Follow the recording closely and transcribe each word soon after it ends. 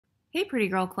Hey, Pretty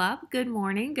Girl Club. Good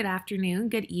morning, good afternoon,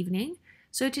 good evening.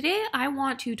 So, today I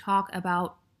want to talk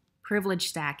about privilege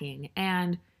stacking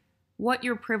and what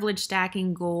your privilege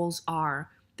stacking goals are.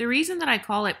 The reason that I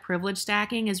call it privilege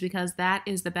stacking is because that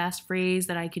is the best phrase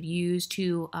that I could use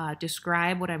to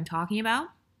describe what I'm talking about.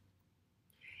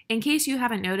 In case you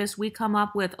haven't noticed, we come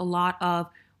up with a lot of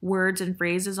words and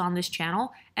phrases on this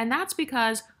channel, and that's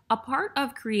because a part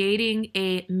of creating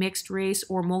a mixed race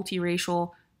or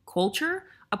multiracial culture,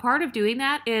 a part of doing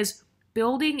that is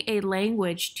building a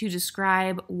language to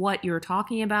describe what you're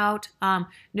talking about.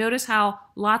 Notice how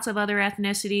lots of other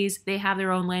ethnicities, they have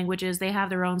their own languages, they have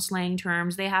their own slang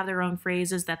terms, they have their own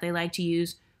phrases that they like to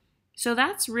use. So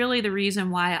that's really the reason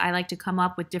why I like to come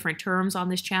up with different terms on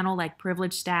this channel, like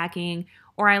privilege stacking,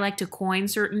 or I like to coin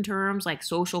certain terms like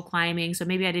social climbing. So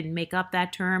maybe I didn't make up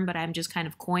that term, but I'm just kind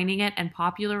of coining it and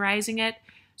popularizing it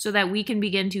so that we can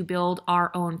begin to build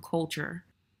our own culture.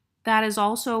 That is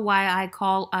also why I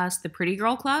call us the Pretty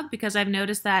Girl Club, because I've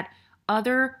noticed that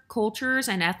other cultures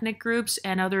and ethnic groups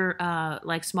and other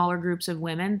like smaller groups of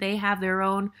women, they have their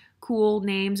own cool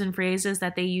names and phrases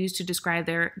that they use to describe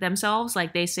themselves.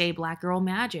 Like they say black girl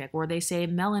magic, or they say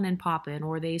melanin poppin',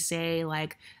 or they say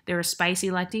like they're a spicy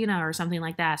Latina or something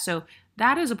like that. So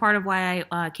that is a part of why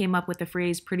I came up with the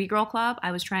phrase Pretty Girl Club.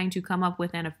 I was trying to come up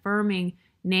with an affirming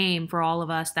name for all of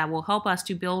us that will help us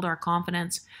to build our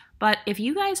confidence. But if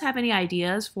you guys have any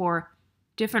ideas for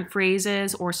different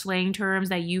phrases or slang terms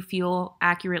that you feel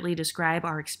accurately describe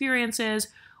our experiences,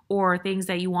 or things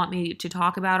that you want me to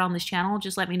talk about on this channel,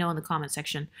 just let me know in the comment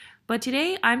section. But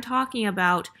today I'm talking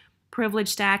about privilege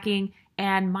stacking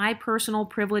and my personal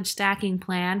privilege stacking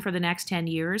plan for the next 10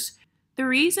 years. The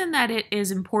reason that it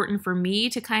is important for me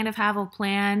to kind of have a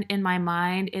plan in my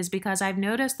mind is because I've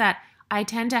noticed that I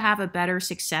tend to have a better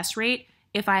success rate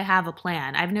if I have a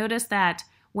plan. I've noticed that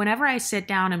whenever I sit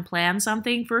down and plan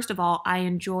something, first of all, I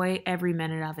enjoy every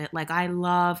minute of it. Like I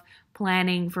love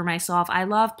planning for myself. I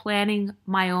love planning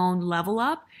my own level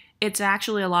up. It's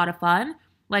actually a lot of fun.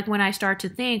 Like when I start to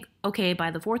think, okay,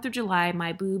 by the 4th of July,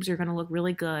 my boobs are going to look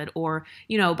really good. Or,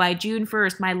 by June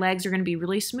 1st, my legs are going to be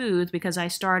really smooth because I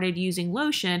started using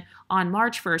lotion on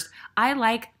March 1st. I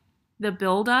like the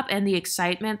buildup and the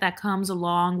excitement that comes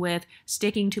along with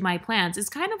sticking to my plans. It's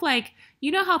kind of like,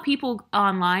 how people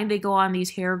online, they go on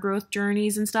these hair growth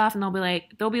journeys and stuff, and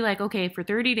they'll be like, okay, for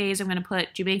 30 days, I'm going to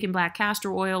put Jamaican black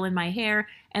castor oil in my hair.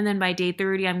 And then by day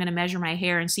 30, I'm going to measure my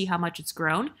hair and see how much it's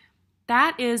grown.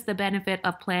 That is the benefit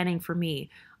of planning for me.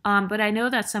 But I know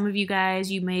that some of you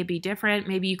guys, you may be different.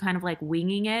 Maybe you kind of like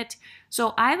winging it.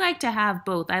 So I like to have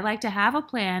both. I like to have a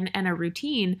plan and a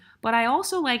routine, but I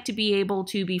also like to be able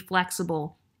to be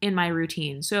flexible in my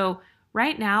routine. So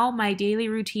right now, my daily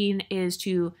routine is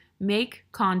to make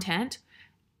content,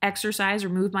 exercise or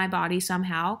move my body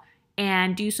somehow,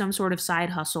 and do some sort of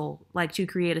side hustle, like to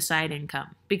create a side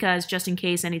income. Because just in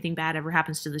case anything bad ever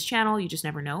happens to this channel, you just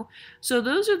never know. So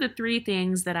those are the three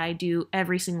things that I do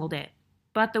every single day.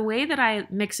 But the way that I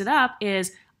mix it up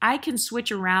is I can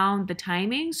switch around the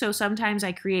timing. So sometimes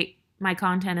I create my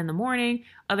content in the morning,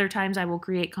 other times I will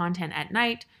create content at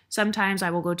night, sometimes I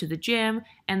will go to the gym,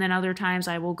 and then other times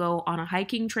I will go on a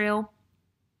hiking trail.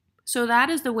 So that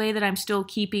is the way that I'm still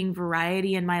keeping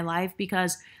variety in my life,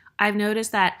 because I've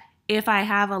noticed that if I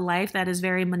have a life that is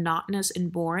very monotonous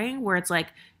and boring, where it's like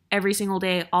every single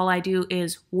day all I do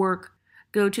is work,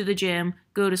 go to the gym,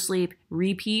 go to sleep,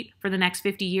 repeat for the next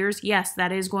 50 years, yes,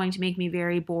 that is going to make me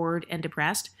very bored and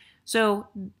depressed. So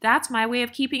that's my way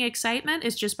of keeping excitement,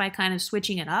 is just by kind of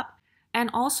switching it up. And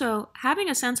also having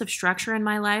a sense of structure in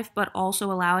my life, but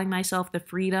also allowing myself the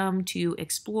freedom to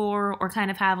explore or kind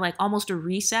of have like almost a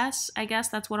recess, I guess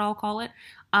that's what I'll call it.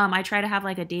 I try to have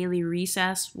like a daily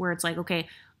recess where it's like, okay,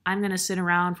 I'm going to sit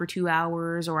around for 2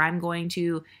 hours, or I'm going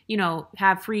to,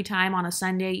 have free time on a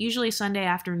Sunday. Usually Sunday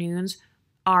afternoons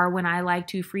are when I like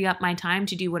to free up my time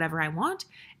to do whatever I want.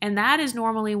 And that is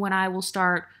normally when I will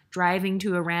start driving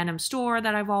to a random store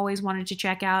that I've always wanted to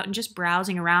check out and just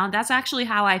browsing around. That's actually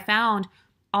how I found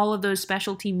all of those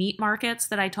specialty meat markets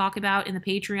that I talk about in the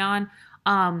Patreon.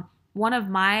 One of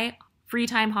my free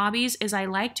time hobbies is I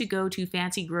like to go to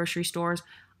fancy grocery stores.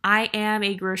 I am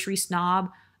a grocery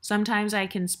snob. Sometimes I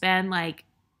can spend like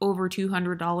over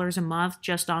 $200 a month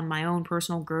just on my own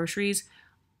personal groceries.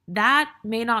 That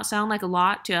may not sound like a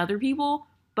lot to other people,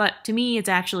 but to me,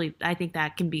 I think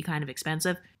that can be kind of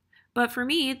expensive. But for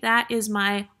me, that is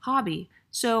my hobby.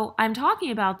 So I'm talking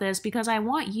about this because I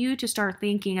want you to start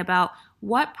thinking about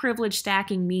what privilege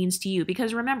stacking means to you.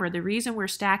 Because remember, the reason we're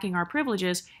stacking our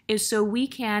privileges is so we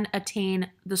can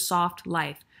attain the soft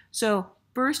life. So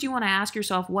first you want to ask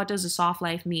yourself, what does a soft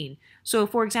life mean? So,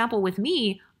 for example, with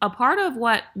me, a part of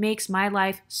what makes my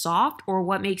life soft or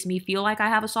what makes me feel like I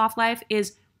have a soft life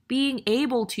is being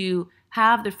able to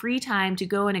have the free time to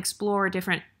go and explore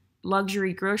different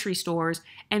luxury grocery stores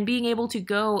and being able to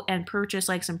go and purchase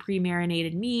like some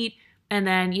pre-marinated meat and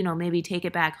then, maybe take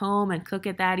it back home and cook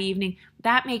it that evening.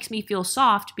 That makes me feel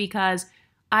soft because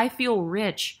I feel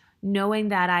rich knowing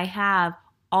that I have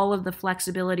all of the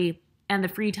flexibility and the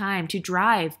free time to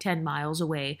drive 10 miles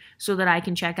away so that I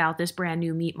can check out this brand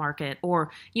new meat market.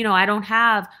 Or, I don't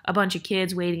have a bunch of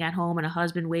kids waiting at home and a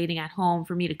husband waiting at home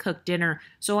for me to cook dinner.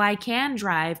 So I can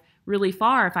drive really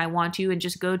far if I want to and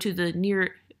just go to the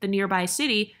nearby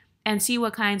city and see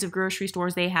what kinds of grocery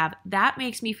stores they have. That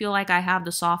makes me feel like I have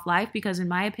the soft life because in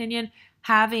my opinion,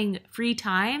 having free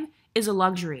time is a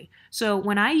luxury. So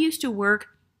when I used to work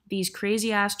these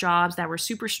crazy ass jobs that were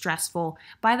super stressful,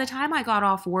 by the time I got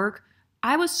off work,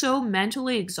 I was so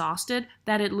mentally exhausted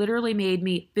that it literally made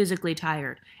me physically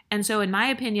tired. And so in my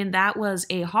opinion, that was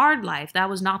a hard life. That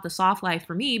was not the soft life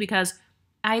for me because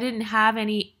I didn't have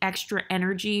any extra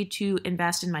energy to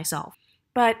invest in myself.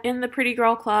 But in the Pretty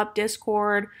Girl Club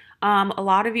Discord, a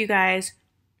lot of you guys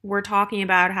were talking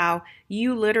about how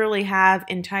you literally have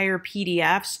entire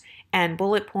PDFs and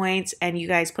bullet points and you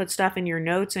guys put stuff in your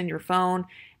notes and your phone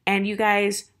and you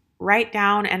guys write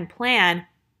down and plan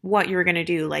what you're going to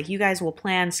do. Like you guys will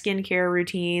plan skincare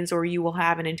routines or you will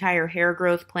have an entire hair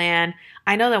growth plan.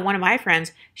 I know that one of my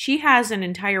friends, she has an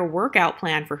entire workout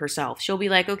plan for herself. She'll be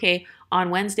like, okay,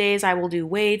 on Wednesdays I will do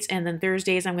weights and then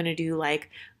Thursdays I'm going to do like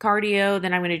cardio,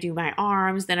 then I'm going to do my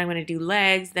arms, then I'm going to do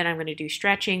legs, then I'm going to do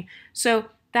stretching. So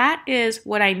that is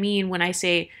what I mean when I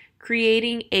say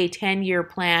creating a 10-year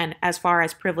plan as far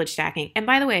as privilege stacking. And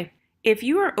by the way, if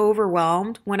you are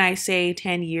overwhelmed when I say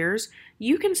 10 years,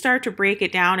 you can start to break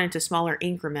it down into smaller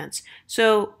increments.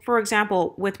 So, for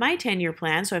example, with my 10-year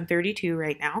plan, so I'm 32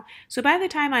 right now. So by the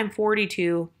time I'm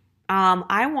 42,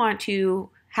 I want to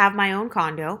have my own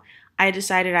condo. I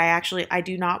decided I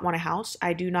do not want a house.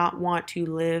 I do not want to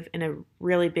live in a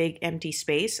really big empty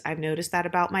space. I've noticed that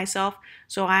about myself.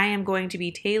 So I am going to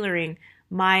be tailoring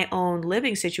my own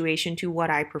living situation to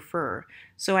what I prefer.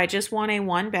 So I just want a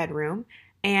 1-bedroom.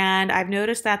 And I've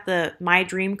noticed that my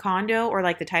dream condo or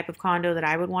like the type of condo that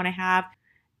I would want to have,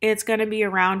 it's going to be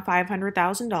around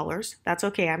 $500,000. That's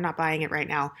okay. I'm not buying it right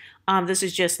now. This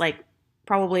is just like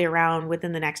probably around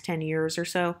within the next 10 years or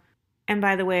so. And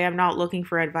by the way, I'm not looking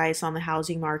for advice on the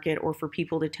housing market or for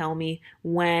people to tell me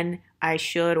when I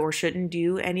should or shouldn't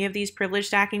do any of these privilege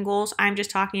stacking goals. I'm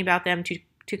just talking about them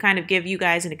to kind of give you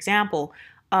guys an example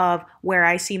of where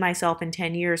I see myself in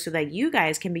 10 years so that you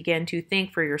guys can begin to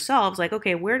think for yourselves like,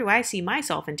 okay, where do I see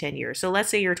myself in 10 years? So let's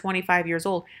say you're 25 years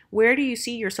old. Where do you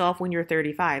see yourself when you're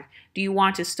 35? Do you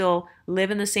want to still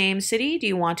live in the same city? Do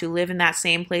you want to live in that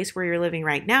same place where you're living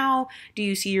right now? Do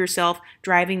you see yourself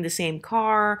driving the same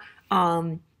car?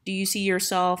 Do you see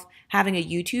yourself having a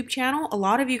YouTube channel? A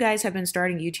lot of you guys have been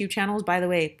starting YouTube channels. By the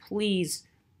way, please,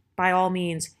 by all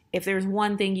means, if there's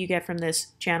one thing you get from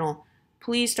this channel,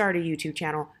 please start a YouTube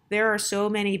channel. There are so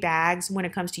many bags when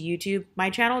it comes to YouTube. My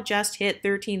channel just hit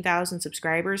 13,000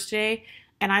 subscribers today,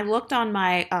 and I looked on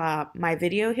my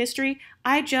video history.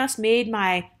 I just made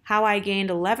my How I Gained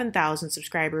 11,000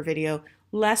 subscriber video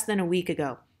less than a week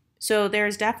ago. So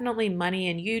there's definitely money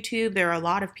in YouTube. There are a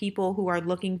lot of people who are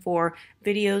looking for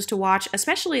videos to watch,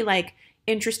 especially like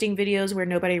interesting videos where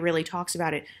nobody really talks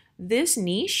about it. This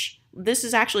niche, this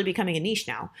is actually becoming a niche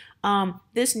now.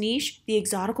 This niche, the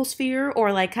exotical sphere,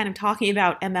 or like kind of talking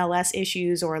about MLS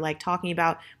issues or like talking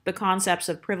about the concepts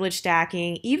of privilege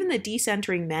stacking, even the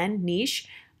decentering men niche,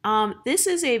 this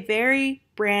is a very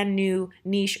brand new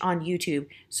niche on YouTube.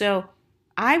 So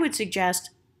I would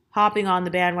suggest hopping on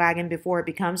the bandwagon before it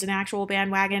becomes an actual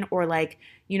bandwagon or like,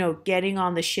 getting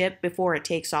on the ship before it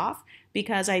takes off,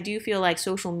 because I do feel like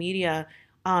social media,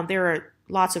 there are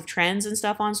lots of trends and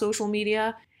stuff on social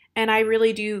media. And I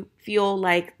really do feel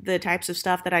like the types of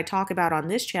stuff that I talk about on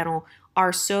this channel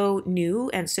are so new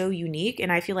and so unique. And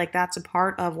I feel like that's a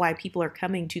part of why people are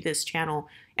coming to this channel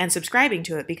and subscribing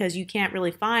to it, because you can't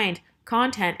really find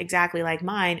content exactly like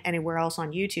mine anywhere else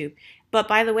on YouTube. But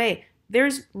by the way,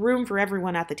 there's room for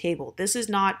everyone at the table. This is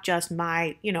not just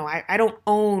my, I don't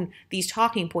own these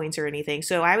talking points or anything.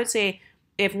 So I would say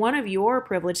if one of your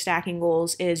privilege stacking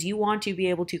goals is you want to be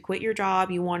able to quit your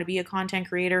job, you want to be a content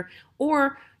creator,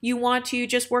 or you want to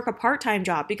just work a part-time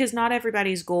job, because not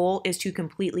everybody's goal is to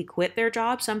completely quit their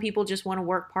job. Some people just want to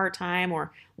work part-time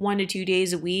or 1 to 2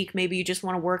 days a week. Maybe you just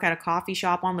want to work at a coffee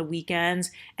shop on the weekends,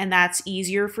 and that's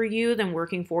easier for you than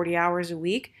working 40 hours a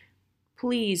week.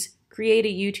 Please create a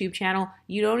YouTube channel.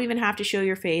 You don't even have to show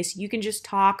your face. You can just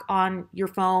talk on your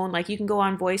phone. Like you can go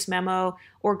on voice memo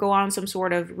or go on some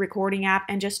sort of recording app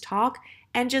and just talk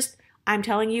and just, I'm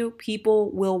telling you, people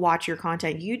will watch your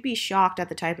content. You'd be shocked at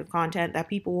the type of content that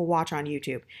people will watch on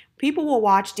YouTube. People will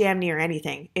watch damn near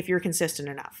anything if you're consistent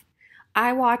enough.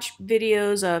 I watch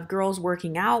videos of girls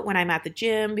working out when I'm at the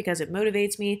gym because it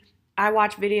motivates me. I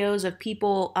watch videos of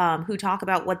people who talk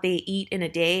about what they eat in a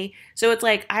day. So it's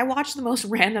like I watch the most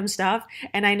random stuff.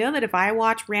 And I know that if I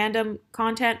watch random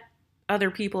content, other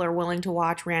people are willing to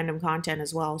watch random content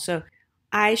as well. So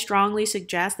I strongly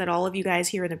suggest that all of you guys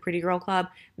here in the Pretty Girl Club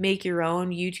make your own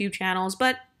YouTube channels.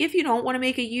 But if you don't want to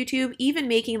make a YouTube, even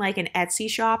making like an Etsy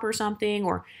shop or something,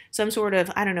 or some sort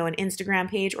of, I don't know, an Instagram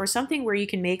page or something where you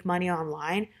can make money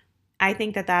online, I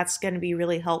think that that's going to be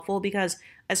really helpful because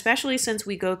especially since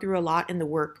we go through a lot in the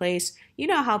workplace, you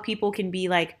know how people can be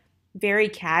like very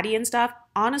catty and stuff.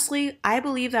 Honestly, I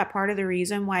believe that part of the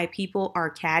reason why people are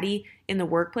catty in the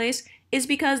workplace is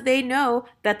because they know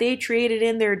that they traded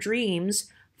in their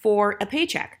dreams for a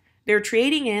paycheck. They're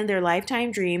trading in their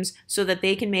lifetime dreams so that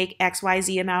they can make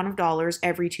XYZ amount of dollars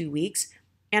every 2 weeks.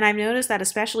 And I've noticed that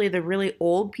especially the really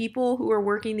old people who are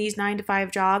working these 9 to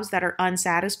 5 jobs that are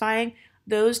unsatisfying,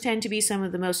 those tend to be some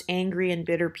of the most angry and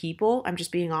bitter people, I'm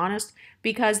just being honest,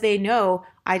 because they know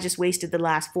I just wasted the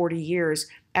last 40 years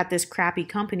at this crappy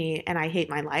company and I hate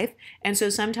my life. And so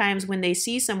sometimes when they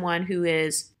see someone who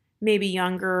is maybe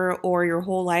younger or your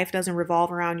whole life doesn't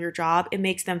revolve around your job, it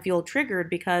makes them feel triggered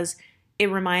because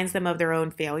it reminds them of their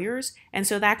own failures. And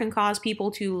so that can cause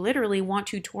people to literally want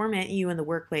to torment you in the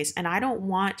workplace. And I don't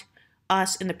want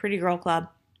us in the Pretty Girl Club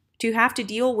to have to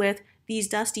deal with these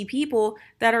dusty people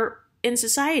that are in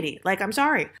society. Like, I'm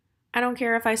sorry. I don't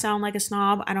care if I sound like a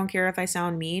snob. I don't care if I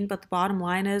sound mean. But the bottom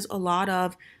line is a lot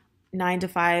of 9 to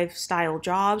 5 style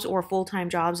jobs or full-time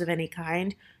jobs of any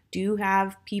kind do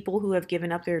have people who have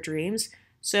given up their dreams.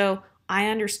 So I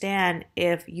understand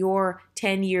if your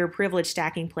 10-year privilege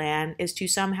stacking plan is to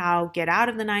somehow get out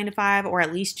of the 9 to 5 or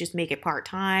at least just make it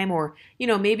part-time or, you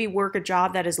know, maybe work a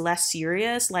job that is less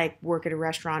serious, like work at a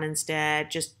restaurant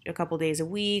instead, just a couple days a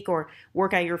week, or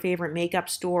work at your favorite makeup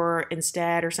store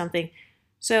instead or something.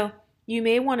 So you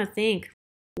may want to think,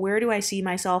 where do I see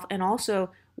myself? And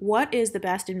also, what is the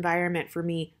best environment for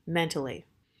me mentally?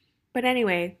 But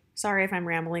anyway, sorry if I'm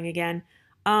rambling again.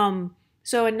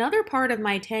 So another part of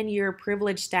my 10-year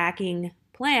privilege stacking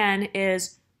plan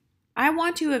is I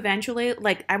want to eventually,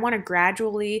 I want to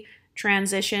gradually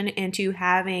transition into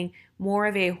having more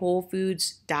of a whole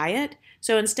foods diet.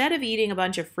 So instead of eating a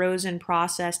bunch of frozen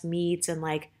processed meats and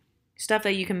like stuff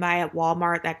that you can buy at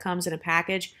Walmart that comes in a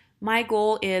package, my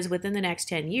goal is within the next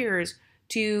 10 years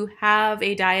to have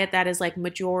a diet that is like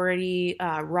majority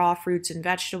raw fruits and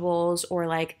vegetables, or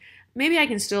like maybe I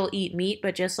can still eat meat,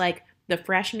 but just like the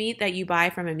fresh meat that you buy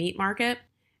from a meat market.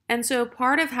 And so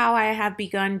part of how I have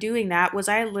begun doing that was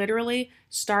I literally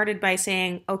started by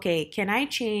saying, okay, can I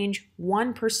change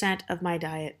 1% of my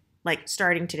diet, like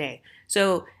starting today?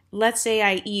 So let's say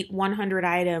I eat 100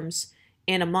 items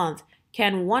in a month.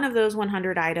 Can one of those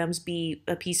 100 items be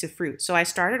a piece of fruit? So I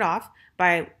started off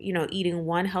by, eating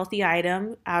one healthy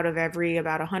item out of every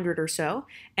about 100 or so.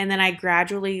 And then I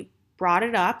gradually brought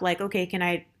it up, like, okay, can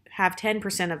I have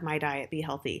 10% of my diet be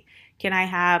healthy? Can I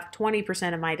have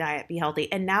 20% of my diet be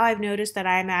healthy? And now I've noticed that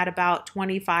I'm at about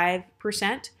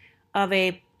 25% of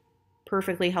a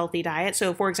perfectly healthy diet.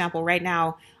 So for example, right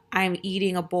now I'm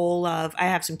eating a bowl of, I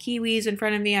have some kiwis in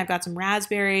front of me. I've got some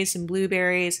raspberries, some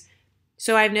blueberries.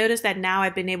 So I've noticed that now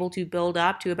I've been able to build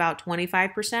up to about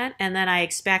 25%. And then I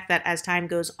expect that as time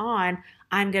goes on,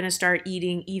 I'm going to start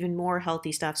eating even more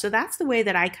healthy stuff. So that's the way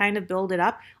that I kind of build it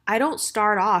up. I don't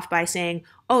start off by saying,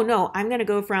 oh no, I'm going to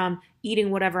go from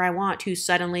eating whatever I want to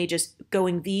suddenly just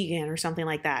going vegan or something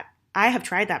like that. I have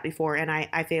tried that before and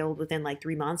I failed within like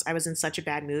 3 months. I was in such a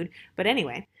bad mood. But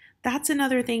anyway, that's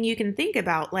another thing you can think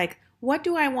about. Like, what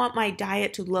do I want my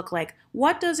diet to look like?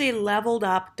 What does a leveled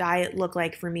up diet look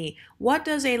like for me? What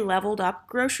does a leveled up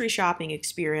grocery shopping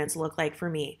experience look like for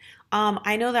me?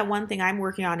 I know that one thing I'm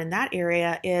working on in that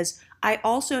area is I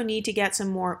also need to get some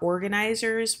more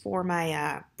organizers for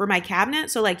my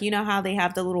cabinet. So like, you know how they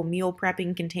have the little meal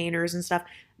prepping containers and stuff?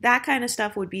 That kind of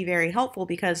stuff would be very helpful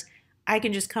because I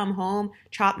can just come home,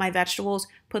 chop my vegetables,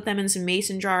 put them in some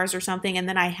mason jars or something, and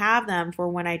then I have them for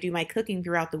when I do my cooking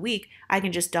throughout the week. I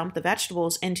can just dump the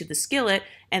vegetables into the skillet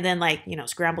and then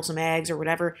scramble some eggs or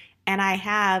whatever, and I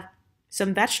have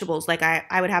some vegetables. Like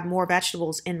I would have more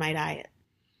vegetables in my diet.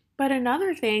 But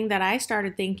another thing that I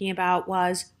started thinking about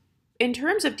was, in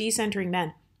terms of decentering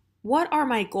men, what are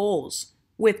my goals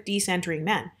with decentering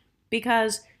men?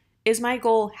 Because is my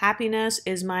goal happiness?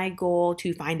 Is my goal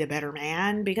to find a better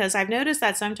man? Because I've noticed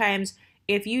that sometimes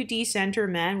if you decenter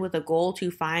men with a goal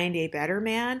to find a better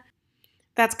man,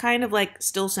 that's kind of like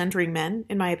still centering men,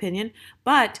 in my opinion.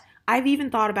 But I've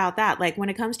even thought about that. Like when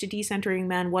it comes to decentering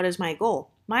men, what is my goal?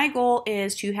 My goal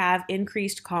is to have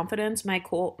increased confidence. My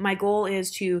goal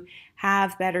is to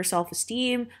have better self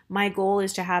esteem. My goal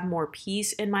is to have more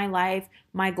peace in my life.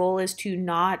 My goal is to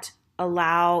not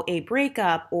allow a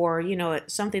breakup or,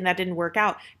 something that didn't work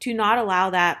out, to not allow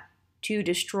that to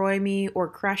destroy me or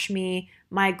crush me.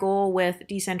 My goal with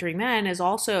decentering men is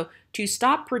also to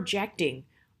stop projecting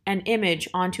an image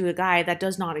onto a guy that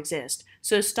does not exist.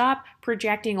 So stop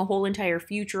projecting a whole entire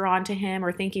future onto him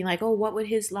or thinking like, oh, what would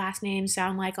his last name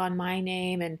sound like on my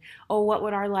name? And oh, what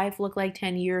would our life look like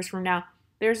 10 years from now?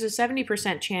 There's a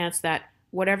 70% chance that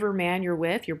whatever man you're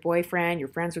with, your boyfriend, your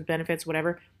friends with benefits,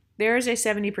 whatever, there is a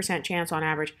 70% chance on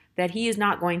average that he is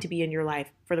not going to be in your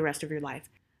life for the rest of your life.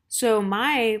 So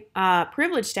my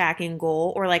privilege stacking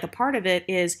goal, or like a part of it,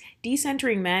 is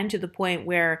decentering men to the point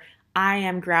where I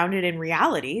am grounded in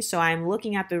reality. So I'm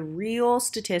looking at the real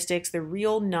statistics, the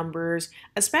real numbers,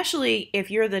 especially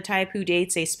if you're the type who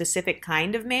dates a specific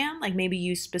kind of man, like maybe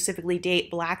you specifically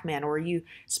date black men or you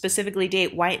specifically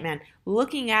date white men,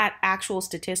 looking at actual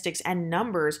statistics and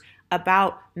numbers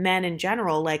about men in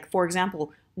general. Like, for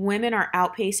example, women are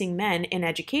outpacing men in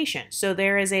education. So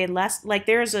there is a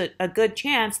good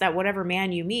chance that whatever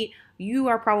man you meet, you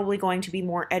are probably going to be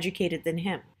more educated than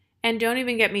him. And don't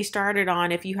even get me started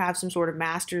on if you have some sort of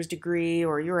master's degree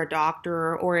or you're a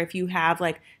doctor or if you have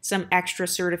like some extra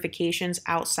certifications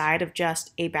outside of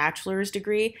just a bachelor's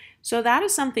degree. So that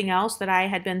is something else that I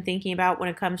had been thinking about when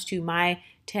it comes to my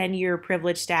 10-year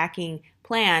privilege stacking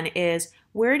plan is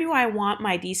where do I want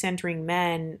my decentering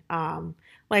men,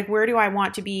 where do I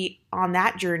want to be on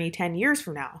that journey 10 years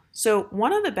from now? So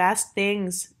one of the best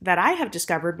things that I have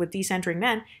discovered with decentering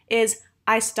men is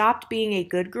I stopped being a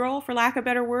good girl, for lack of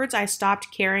better words. I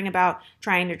stopped caring about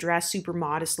trying to dress super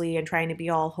modestly and trying to be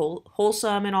all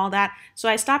wholesome and all that. So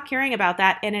I stopped caring about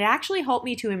that, and it actually helped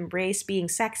me to embrace being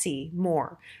sexy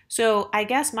more. So I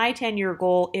guess my 10-year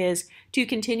goal is to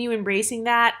continue embracing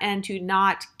that and to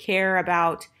not care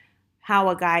about how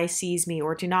a guy sees me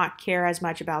or to not care as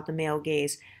much about the male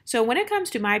gaze. So when it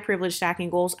comes to my privilege stacking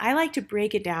goals, I like to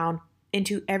break it down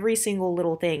into every single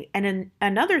little thing. And then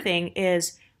another thing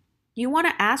is, you want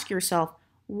to ask yourself,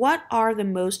 what are the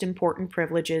most important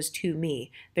privileges to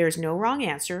me? There's no wrong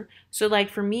answer. So like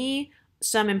for me,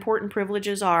 some important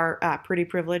privileges are pretty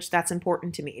privilege. That's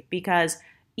important to me because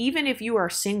even if you are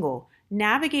single,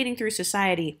 navigating through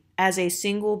society as a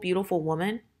single, beautiful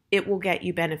woman, it will get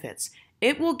you benefits.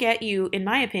 It will get you, in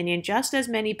my opinion, just as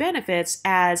many benefits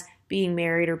as being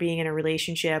married or being in a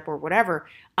relationship or whatever,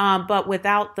 but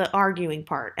without the arguing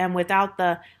part and without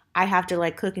the I have to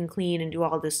like cook and clean and do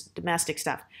all this domestic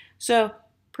stuff. So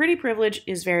pretty privilege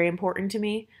is very important to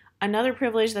me. Another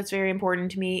privilege that's very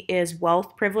important to me is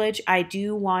wealth privilege. I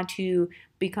do want to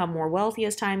become more wealthy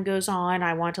as time goes on.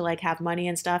 I want to like have money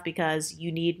and stuff because you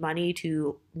need money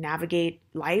to navigate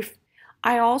life.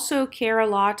 I also care a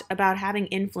lot about having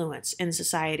influence in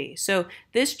society. So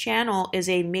this channel is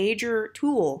a major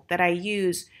tool that I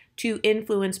use to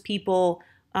influence people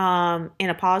in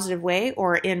a positive way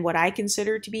or in what I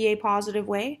consider to be a positive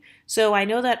way. So I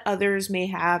know that others may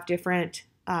have different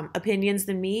opinions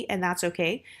than me, and that's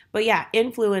okay. But yeah,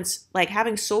 influence, like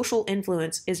having social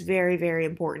influence is very, very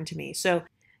important to me. So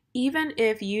even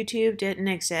if YouTube didn't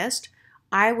exist,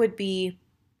 I would be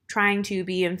trying to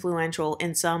be influential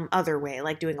in some other way,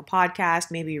 like doing a podcast,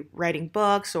 maybe writing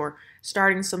books or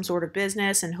starting some sort of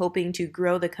business and hoping to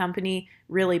grow the company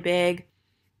really big.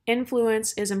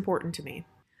 Influence is important to me.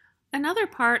 Another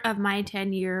part of my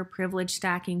 10-year privilege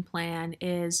stacking plan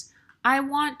is I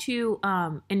want to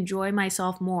enjoy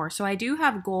myself more. So I do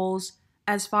have goals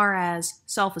as far as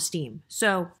self-esteem.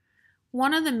 So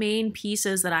one of the main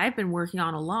pieces that I've been working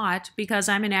on a lot because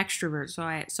I'm an extrovert,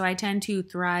 so I tend to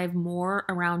thrive more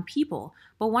around people.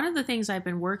 But one of the things I've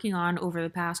been working on over the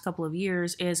past couple of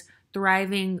years is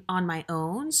thriving on my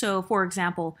own. So for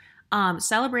example,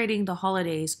 celebrating the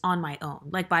holidays on my own,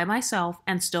 like by myself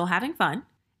and still having fun,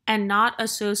 and not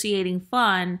associating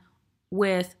fun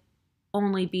with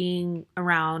only being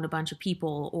around a bunch of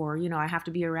people or, I have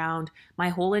to be around my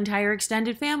whole entire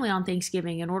extended family on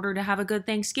Thanksgiving in order to have a good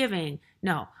Thanksgiving.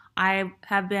 No, I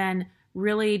have been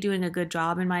really doing a good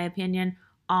job, in my opinion,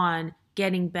 on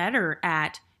getting better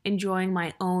at enjoying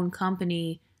my own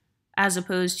company as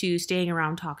opposed to staying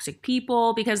around toxic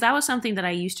people, because that was something that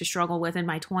I used to struggle with in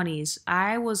my 20s.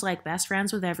 I was like best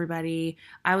friends with everybody.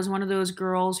 I was one of those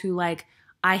girls who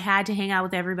I had to hang out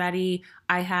with everybody.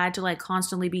 I had to like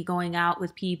constantly be going out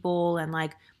with people and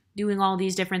like doing all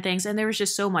these different things. And there was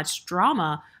just so much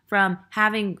drama from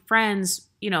having friends,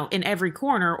 in every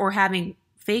corner or having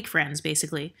fake friends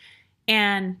basically.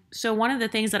 And so one of the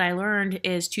things that I learned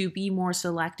is to be more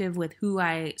selective with who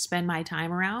I spend my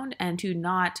time around and to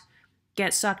not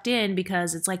get sucked in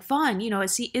because it's like fun.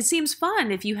 It seems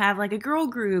fun if you have like a girl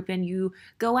group and you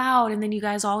go out and then you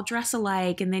guys all dress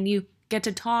alike and then you get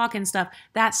to talk and stuff.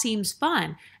 That seems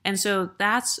fun. And so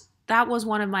that was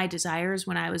one of my desires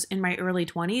when I was in my early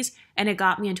 20s, and it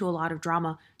got me into a lot of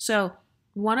drama. So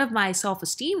one of my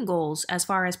self-esteem goals as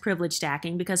far as privilege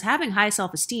stacking, because having high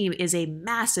self-esteem is a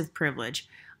massive privilege,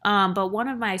 but one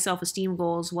of my self-esteem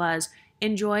goals was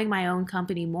enjoying my own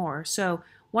company more. So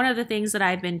one of the things that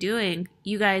I've been doing,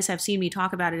 you guys have seen me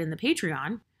talk about it in the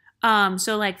Patreon.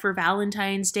 So like for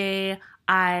Valentine's Day,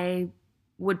 I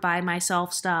would buy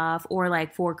myself stuff, or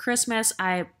like for Christmas,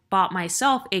 I bought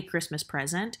myself a Christmas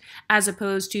present as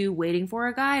opposed to waiting for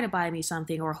a guy to buy me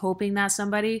something or hoping that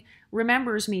somebody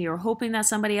remembers me or hoping that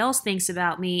somebody else thinks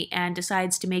about me and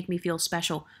decides to make me feel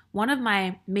special. One of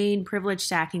my main privilege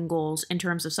stacking goals in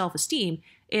terms of self-esteem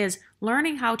is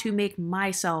learning how to make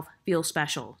myself feel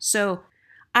special. So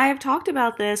I have talked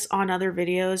about this on other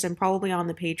videos and probably on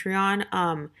the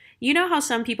Patreon. You know how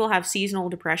some people have seasonal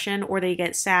depression or they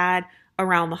get sad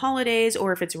around the holidays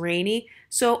or if it's rainy?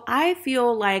 So I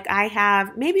feel like I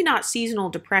have maybe not seasonal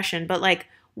depression, but like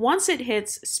once it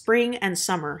hits spring and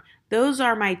summer, those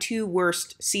are my two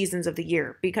worst seasons of the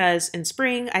year because in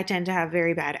spring I tend to have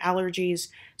very bad allergies.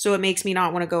 So it makes me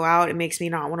not want to go out. It makes me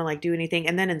not want to like do anything.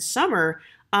 And then in summer,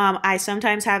 I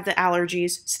sometimes have the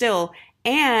allergies still.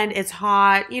 And it's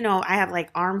hot, I have like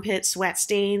armpit sweat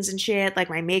stains and shit. Like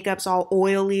my makeup's all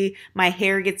oily, my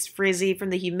hair gets frizzy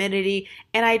from the humidity,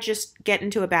 and I just get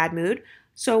into a bad mood.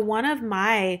 So one of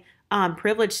my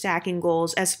privilege stacking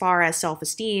goals as far as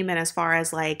self-esteem and as far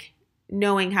as like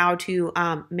knowing how to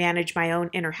manage my own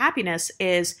inner happiness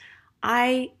is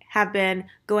I have been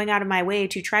going out of my way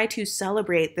to try to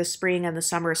celebrate the spring and the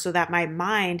summer so that my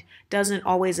mind doesn't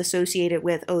always associate it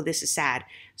with, oh, this is sad.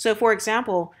 So for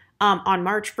example, on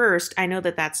March 1st, I know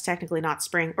that that's technically not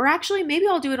spring, or actually maybe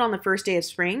I'll do it on the first day of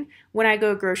spring when I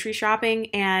go grocery shopping,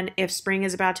 and if spring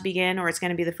is about to begin or it's going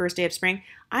to be the first day of spring,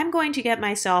 I'm going to get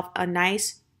myself a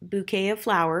nice bouquet of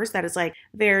flowers that is like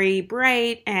very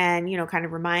bright and, kind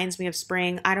of reminds me of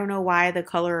spring. I don't know why the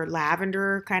color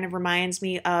lavender kind of reminds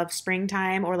me of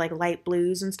springtime or like light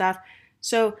blues and stuff.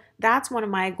 So that's one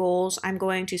of my goals. I'm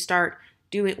going to start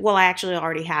doing, well, I actually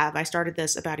already have. I started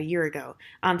this about a year ago.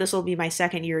 This will be my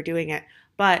second year doing it,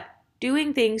 but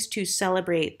doing things to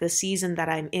celebrate the season that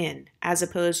I'm in, as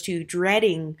opposed to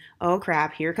dreading, oh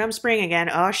crap, here comes spring again.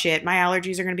 Oh shit, my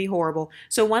allergies are going to be horrible.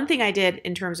 So one thing I did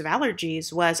in terms of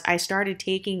allergies was I started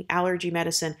taking allergy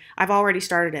medicine. I've already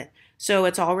started it. So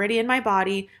it's already in my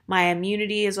body. My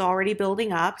immunity is already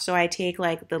building up. So I take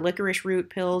like the licorice root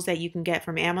pills that you can get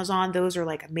from Amazon. Those are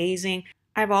like amazing.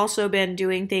 I've also been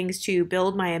doing things to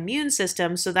build my immune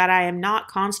system so that I am not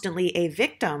constantly a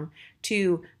victim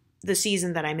to the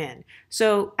season that I'm in.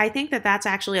 So I think that that's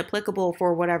actually applicable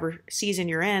for whatever season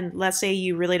you're in. Let's say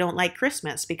you really don't like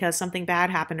Christmas because something bad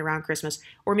happened around Christmas,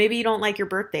 or maybe you don't like your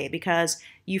birthday because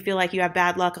you feel like you have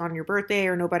bad luck on your birthday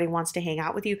or nobody wants to hang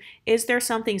out with you. Is there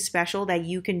something special that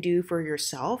you can do for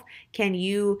yourself? Can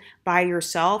you buy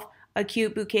yourself a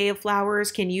cute bouquet of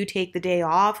flowers? Can you take the day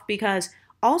off? Because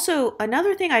also,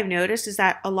 another thing I've noticed is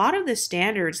that a lot of the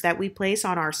standards that we place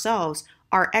on ourselves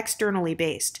are externally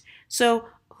based. So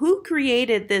who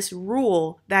created this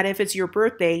rule that if it's your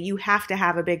birthday, you have to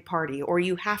have a big party, or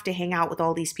you have to hang out with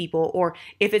all these people, or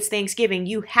if it's Thanksgiving,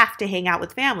 you have to hang out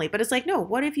with family? But it's like, no,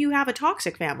 what if you have a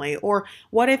toxic family? Or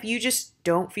what if you just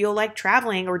don't feel like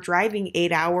traveling or driving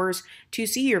 8 hours to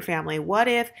see your family? What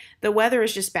if the weather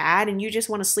is just bad and you just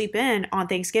want to sleep in on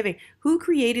Thanksgiving? Who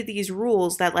created these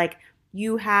rules that like,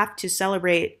 you have to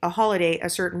celebrate a holiday a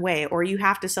certain way, or you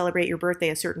have to celebrate your birthday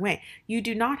a certain way? You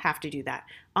do not have to do that.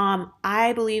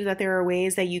 I believe that there are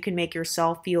ways that you can make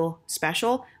yourself feel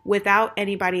special without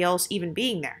anybody else even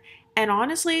being there. And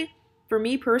honestly, for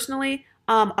me personally,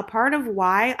 a part of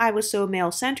why I was so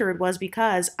male-centered was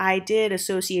because I did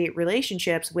associate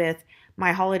relationships with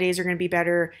my holidays are going to be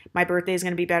better, my birthday is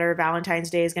going to be better, Valentine's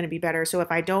Day is going to be better. So if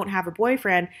I don't have a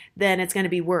boyfriend, then it's going to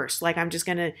be worse. Like I'm just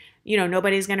going to,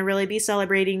 nobody's going to really be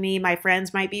celebrating me. My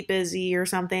friends might be busy or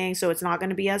something, so it's not going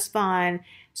to be as fun.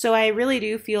 So I really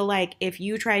do feel like if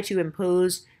you try to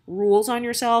impose rules on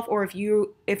yourself, or if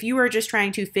you are just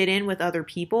trying to fit in with other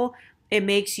people, it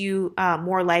makes you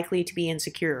more likely to be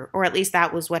insecure. Or at least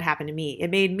that was what happened to me.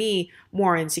 It made me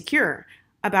more insecure.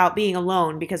 about being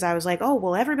alone because I was like, oh,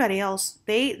 well, everybody else,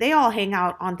 they all hang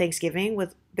out on Thanksgiving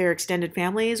with their extended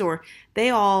families, or they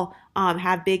all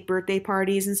have big birthday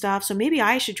parties and stuff. So maybe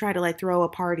I should try to like throw a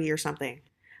party or something.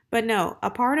 But no, a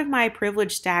part of my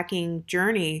privilege stacking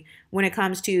journey when it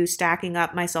comes to stacking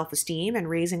up my self esteem and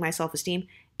raising my self esteem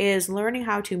is learning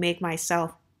how to make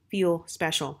myself feel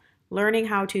special, learning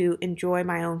how to enjoy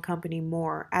my own company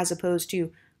more as opposed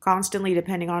to constantly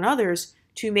depending on others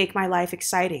to make my life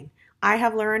exciting. I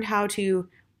have learned how to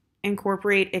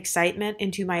incorporate excitement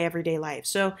into my everyday life.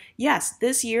 So, yes,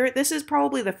 this year, this is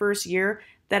probably the first year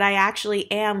that I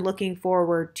actually am looking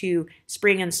forward to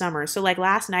spring and summer. So, like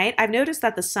last night, I've noticed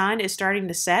that the sun is starting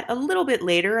to set a little bit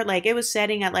later. Like it was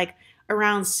setting at like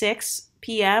around 6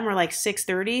 p.m. or like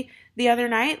 6:30 the other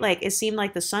night. Like it seemed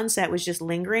like the sunset was just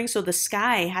lingering. So the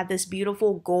sky had this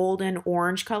beautiful golden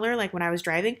orange color, like when I was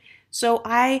driving. So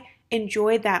I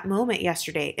enjoyed that moment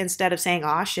yesterday instead of saying,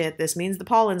 oh shit, this means the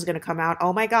pollen's going to come out.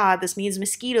 Oh my God, this means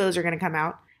mosquitoes are going to come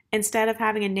out. Instead of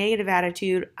having a negative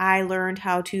attitude, I learned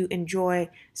how to enjoy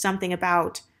something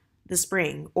about the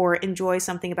spring or enjoy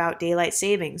something about daylight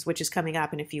savings, which is coming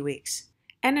up in a few weeks.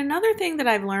 And another thing that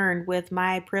I've learned with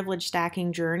my privilege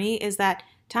stacking journey is that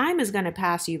time is going to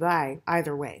pass you by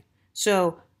either way.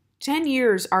 So 10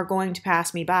 years are going to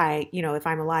pass me by. If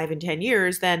I'm alive in 10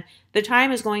 years, then the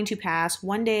time is going to pass.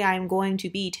 One day I'm going to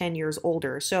be 10 years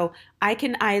older. So I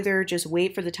can either just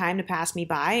wait for the time to pass me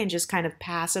by and just kind of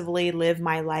passively live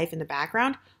my life in the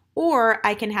background, or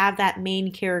I can have that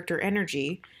main character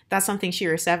energy. That's something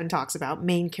Shira 7 talks about,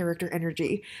 main character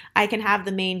energy. I can have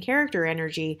the main character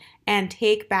energy and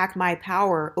take back my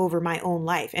power over my own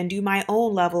life and do my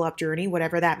own level up journey,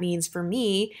 whatever that means for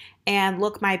me, and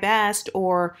look my best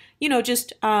or,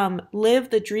 just live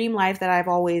the dream life that I've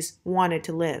always wanted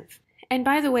to live. And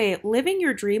by the way, living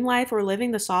your dream life or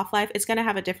living the soft life, it's going to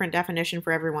have a different definition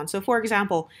for everyone. So for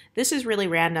example, this is really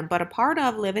random, but a part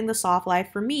of living the soft life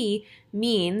for me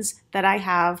means that I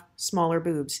have smaller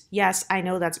boobs. Yes, I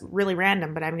know that's really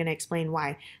random, but I'm going to explain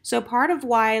why. So part of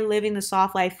why living the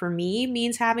soft life for me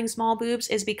means having small boobs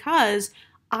is because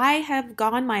I have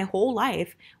gone my whole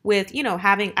life with, I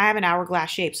have an hourglass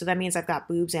shape. So that means I've got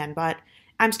boobs and butt.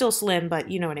 I'm still slim, but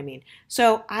you know what I mean.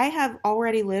 So I have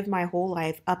already lived my whole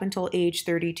life up until age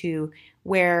 32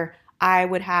 where I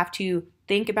would have to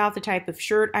think about the type of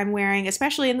shirt I'm wearing,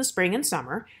 especially in the spring and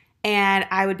summer. And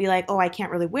I would be like, oh, I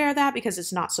can't really wear that because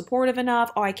it's not supportive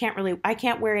enough. Oh, I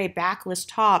can't wear a backless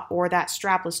top or that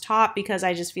strapless top because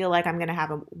I just feel like I'm going to have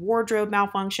a wardrobe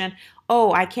malfunction.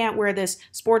 Oh, I can't wear this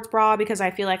sports bra because I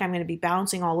feel like I'm going to be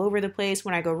bouncing all over the place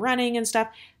when I go running and stuff.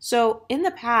 So in the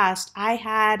past, I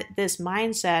had this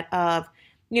mindset of,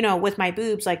 with my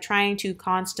boobs, like trying to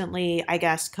constantly, I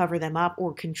guess, cover them up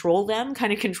or control them,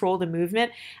 kind of control the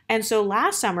movement. And so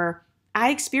last summer,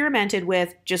 I experimented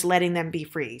with just letting them be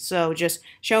free. So just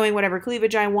showing whatever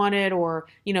cleavage I wanted or,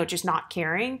 just not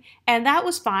caring. And that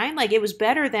was fine. Like it was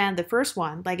better than the first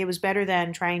one. Like it was better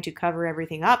than trying to cover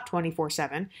everything up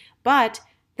 24/7. But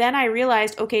then I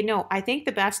realized, okay, no, I think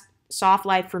the best soft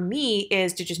life for me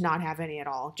is to just not have any at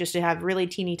all. Just to have really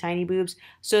teeny tiny boobs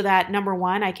so that number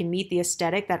one, I can meet the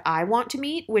aesthetic that I want to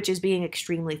meet, which is being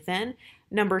extremely thin.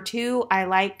 Number two, I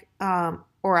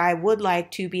would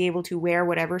like to be able to wear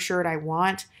whatever shirt I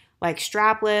want, like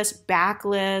strapless,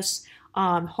 backless,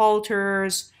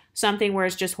 halters, something where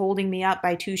it's just holding me up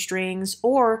by two strings,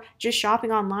 or just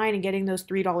shopping online and getting those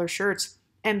 $3 shirts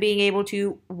and being able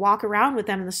to walk around with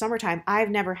them in the summertime. I've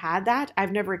never had that.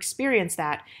 I've never experienced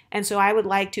that. And so I would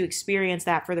like to experience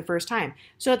that for the first time.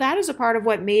 So that is a part of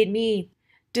what made me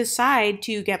decide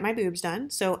to get my boobs done.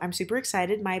 So I'm super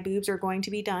excited. My boobs are going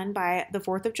to be done by the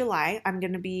 4th of July. I'm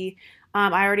going to be,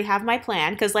 I already have my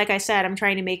plan because like I said, I'm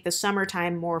trying to make the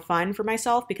summertime more fun for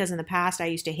myself because in the past I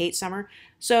used to hate summer.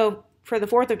 So for the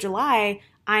 4th of July,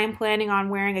 I am planning on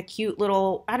wearing a cute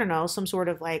little, I don't know, some sort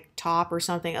of like top or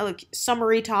something, a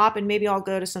summery top, and maybe I'll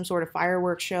go to some sort of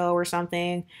fireworks show or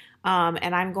something.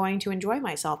 And I'm going to enjoy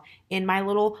myself in my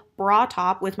little bra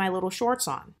top with my little shorts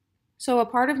on. So a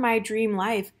part of my dream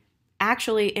life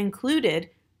actually included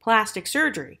plastic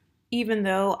surgery, even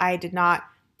though I did not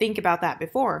think about that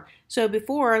before. So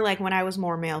before, like when I was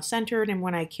more male-centered and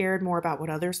when I cared more about what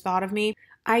others thought of me,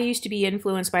 I used to be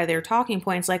influenced by their talking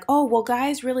points like, oh, well,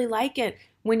 guys really like it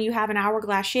when you have an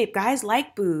hourglass shape. Guys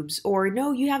like boobs, or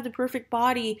no, you have the perfect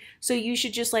body, so you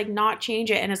should just like not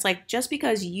change it. And it's like, just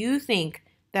because you think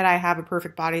that I have a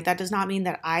perfect body, that does not mean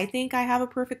that I think I have a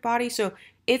perfect body. So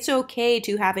it's okay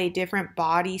to have a different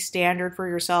body standard for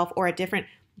yourself or a different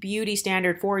beauty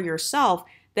standard for yourself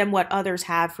than what others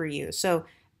have for you. So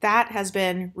that has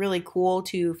been really cool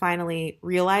to finally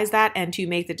realize that and to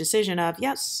make the decision of,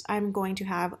 yes, I'm going to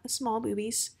have small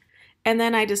boobies. And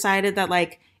then I decided that,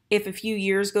 like, if a few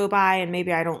years go by and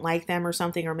maybe I don't like them or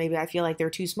something, or maybe I feel like they're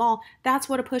too small, that's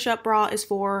what a push up bra is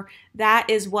for. That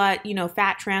is what,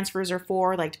 fat transfers are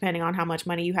for, like, depending on how much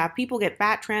money you have. People get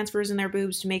fat transfers in their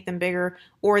boobs to make them bigger,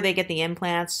 or they get the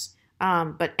implants.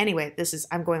 But anyway,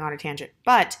 I'm going on a tangent.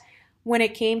 But when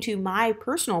it came to my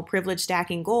personal privilege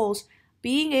stacking goals,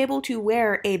 being able to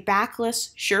wear a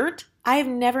backless shirt, I have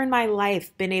never in my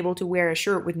life been able to wear a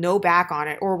shirt with no back on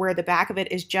it, or where the back of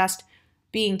it is just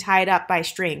being tied up by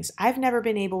strings. I've never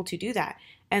been able to do that.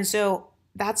 And so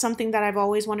that's something that I've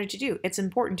always wanted to do. It's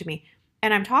important to me.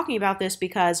 And I'm talking about this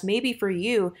because maybe for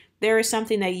you, there is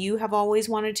something that you have always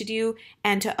wanted to do.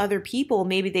 And to other people,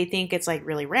 maybe they think it's like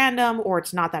really random or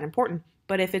it's not that important.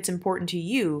 But if it's important to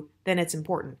you, then it's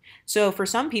important. So for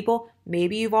some people,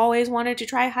 maybe you've always wanted to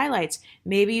try highlights.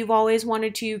 Maybe you've always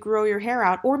wanted to grow your hair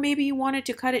out, or maybe you wanted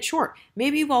to cut it short.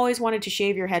 Maybe you've always wanted to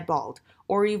shave your head bald,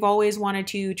 or you've always wanted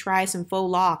to try some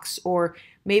faux locks, or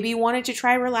maybe you wanted to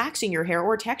try relaxing your hair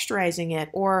or texturizing it,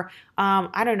 or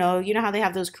I don't know, you know how they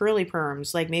have those curly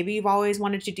perms, like maybe you've always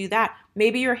wanted to do that.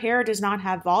 Maybe your hair does not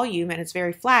have volume and it's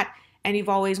very flat, and you've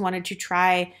always wanted to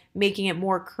try making it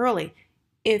more curly.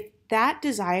 If that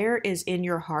desire is in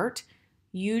your heart,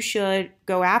 you should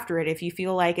go after it. If you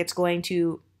feel like it's going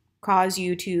to cause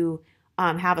you to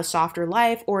have a softer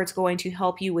life, or it's going to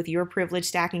help you with your privilege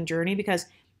stacking journey, because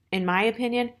in my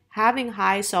opinion, having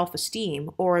high self-esteem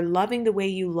or loving the way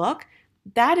you look,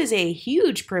 that is a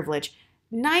huge privilege.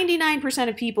 99%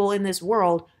 of people in this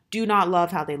world do not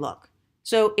love how they look.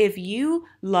 So if you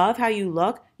love how you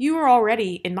look, you are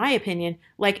already, in my opinion,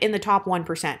 like in the top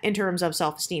 1% in terms of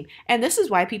self-esteem. And this is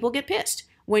why people get pissed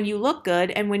when you look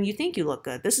good and when you think you look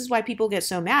good. This is why people get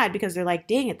so mad, because they're like,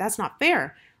 dang it, that's not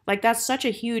fair. Like, that's such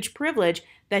a huge privilege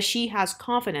that she has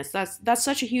confidence. That's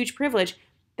such a huge privilege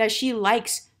that she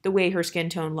likes the way her skin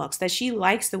tone looks, that she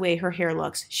likes the way her hair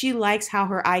looks. She likes how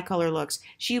her eye color looks.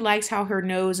 She likes how her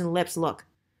nose and lips look.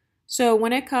 So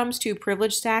when it comes to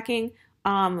privilege stacking,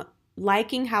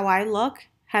 liking how I look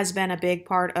has been a big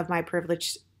part of my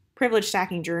privilege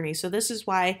stacking journey. So this is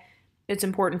why it's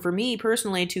important for me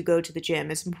personally to go to the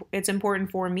gym. It's important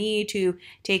for me to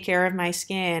take care of my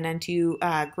skin and to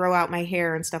grow out my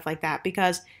hair and stuff like that,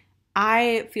 because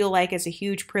I feel like it's a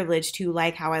huge privilege to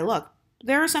like how I look.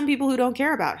 There are some people who don't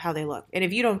care about how they look. And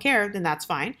if you don't care, then that's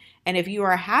fine. And if you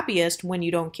are happiest when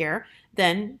you don't care,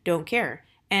 then don't care.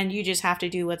 And you just have to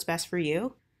do what's best for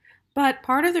you. But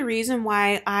part of the reason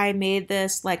why I made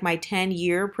this like my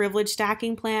 10-year privilege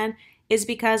stacking plan is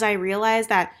because I realized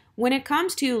that when it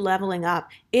comes to leveling up,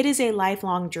 it is a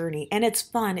lifelong journey and it's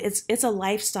fun. It's a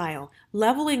lifestyle.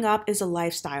 Leveling up is a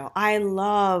lifestyle. I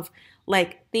love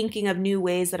like thinking of new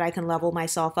ways that I can level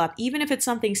myself up, even if it's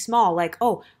something small, like,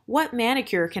 oh, what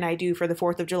manicure can I do for the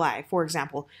 4th of July, for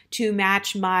example, to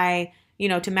match my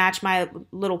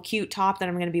little cute top that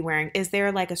I'm going to be wearing? Is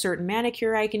there like a certain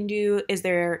manicure I can do? Is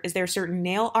there certain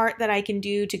nail art that I can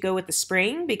do to go with the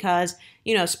spring? Because,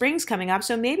 spring's coming up.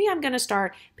 So maybe I'm going to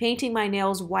start painting my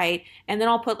nails white, and then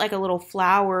I'll put like a little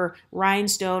flower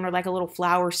rhinestone or like a little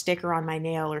flower sticker on my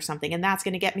nail or something. And that's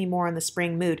going to get me more in the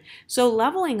spring mood. So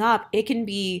leveling up, it can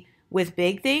be with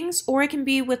big things, or it can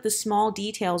be with the small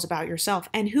details about yourself.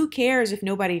 And who cares if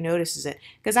nobody notices it?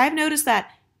 Because I've noticed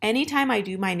that anytime I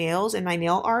do my nails and my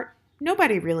nail art,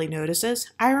 nobody really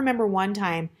notices. I remember one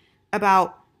time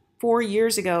about 4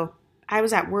 years ago, I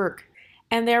was at work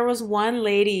and there was one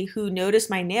lady who noticed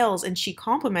my nails and she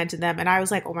complimented them. And I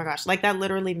was like, oh my gosh, like that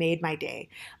literally made my day.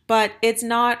 But it's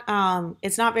not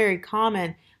very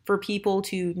common for people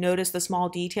to notice the small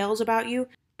details about you.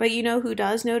 But you know who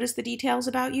does notice the details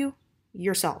about you?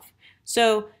 Yourself.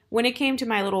 So when it came to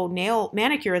my little nail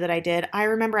manicure that I did, I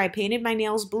remember I painted my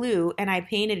nails blue and I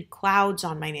painted clouds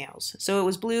on my nails. So it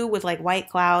was blue with like white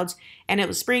clouds, and it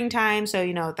was springtime.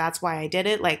 So, that's why I did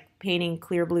it, like painting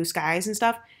clear blue skies and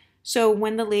stuff. So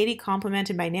when the lady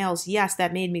complimented my nails, yes,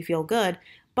 that made me feel good,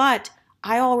 but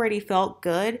I already felt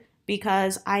good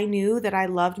because I knew that I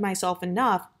loved myself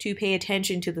enough to pay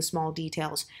attention to the small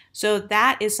details. So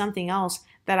that is something else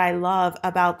that I love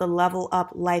about the level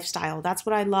up lifestyle. That's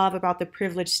what I love about the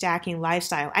privilege stacking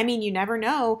lifestyle. I mean, you never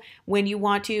know when you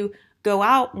want to go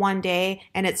out one day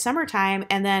and it's summertime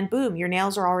and then boom, your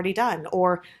nails are already done.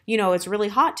 Or, it's really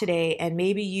hot today and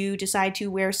maybe you decide to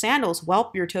wear sandals.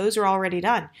 Well, your toes are already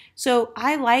done. So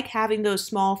I like having those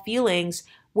small feelings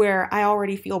where I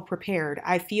already feel prepared.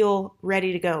 I feel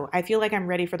ready to go. I feel like I'm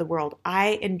ready for the world.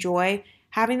 I enjoy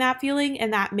having that feeling,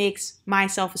 and that makes my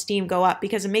self-esteem go up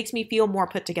because it makes me feel more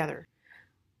put together.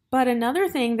 But another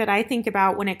thing that I think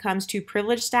about when it comes to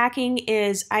privilege stacking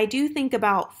is I do think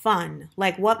about fun,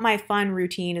 like what my fun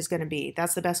routine is going to be.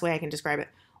 That's the best way I can describe it.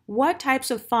 What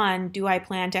types of fun do I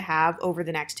plan to have over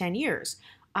the next 10 years?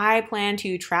 I plan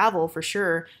to travel for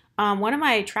sure. One of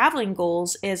my traveling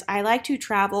goals is I like to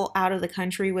travel out of the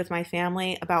country with my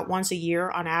family about once a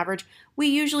year on average. We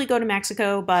usually go to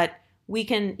Mexico, but we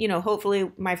can,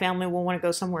 hopefully my family will want to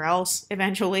go somewhere else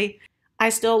eventually. I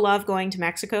still love going to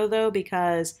Mexico though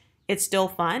because it's still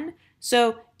fun.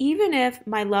 So even if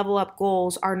my level up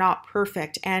goals are not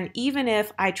perfect, and even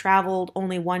if I traveled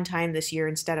only one time this year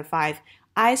instead of five,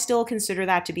 I still consider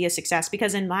that to be a success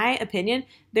because, in my opinion,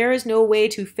 there is no way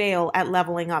to fail at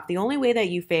leveling up. The only way that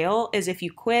you fail is if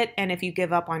you quit and if you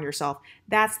give up on yourself.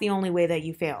 That's the only way that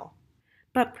you fail.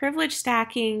 But privilege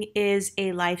stacking is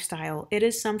a lifestyle. It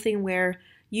is something where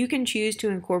you can choose to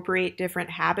incorporate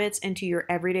different habits into your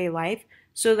everyday life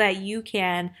so that you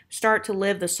can start to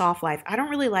live the soft life. I don't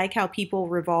really like how people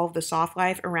revolve the soft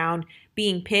life around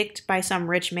being picked by some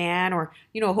rich man or,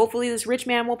 hopefully this rich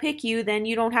man will pick you, then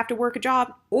you don't have to work a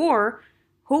job. Or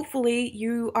hopefully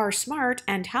you are smart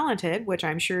and talented, which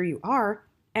I'm sure you are,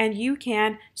 and you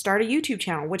can start a YouTube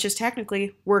channel, which is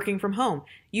technically working from home.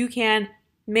 You can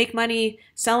make money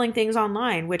selling things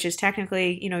online, which is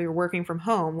technically, you're working from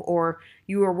home or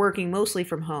you are working mostly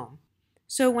from home.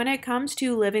 So when it comes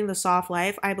to living the soft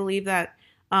life, I believe that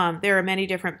there are many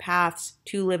different paths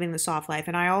to living the soft life.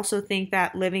 And I also think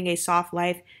that living a soft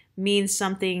life means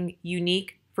something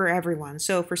unique for everyone.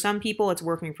 So for some people, it's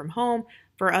working from home.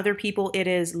 For other people, it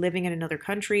is living in another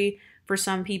country. For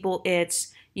some people,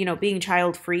 it's, being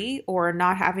child free or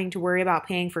not having to worry about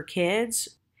paying for kids.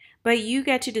 But you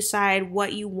get to decide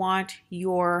what you want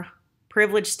your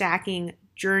privilege stacking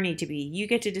journey to be. You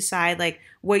get to decide like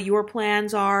what your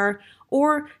plans are,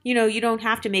 or, you don't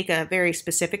have to make a very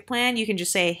specific plan. You can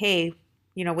just say, hey,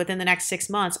 within the next 6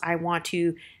 months, I want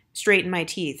to straighten my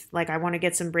teeth. Like I want to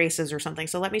get some braces or something.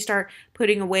 So let me start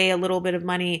putting away a little bit of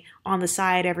money on the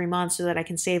side every month so that I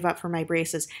can save up for my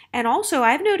braces. And also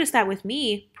I've noticed that with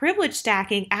me, privilege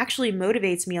stacking actually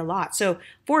motivates me a lot. So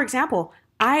for example,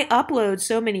 I upload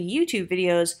so many YouTube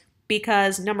videos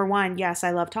because number one, yes,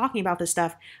 I love talking about this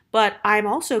stuff, but I'm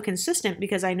also consistent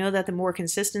because I know that the more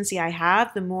consistency I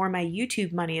have, the more my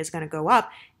YouTube money is going to go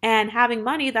up. And having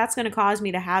money, that's going to cause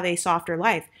me to have a softer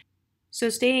life. So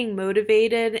staying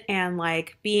motivated and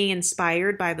like being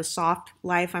inspired by the soft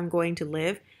life I'm going to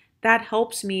live, that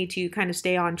helps me to kind of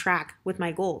stay on track with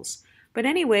my goals. But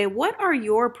anyway, what are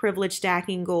your privilege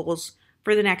stacking goals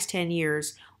for the next 10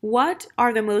 years? What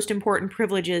are the most important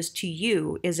privileges to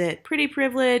you? Is it pretty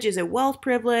privilege? Is it wealth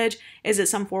privilege? Is it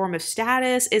some form of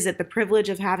status? Is it the privilege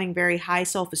of having very high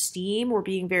self-esteem or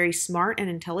being very smart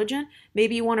and intelligent?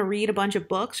 Maybe you want to read a bunch of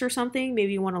books or something.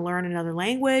 Maybe you want to learn another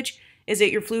language. Is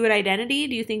it your fluid identity?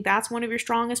 Do you think that's one of your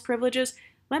strongest privileges?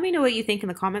 Let me know what you think in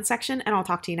the comment section, and I'll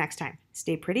talk to you next time.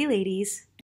 Stay pretty, ladies.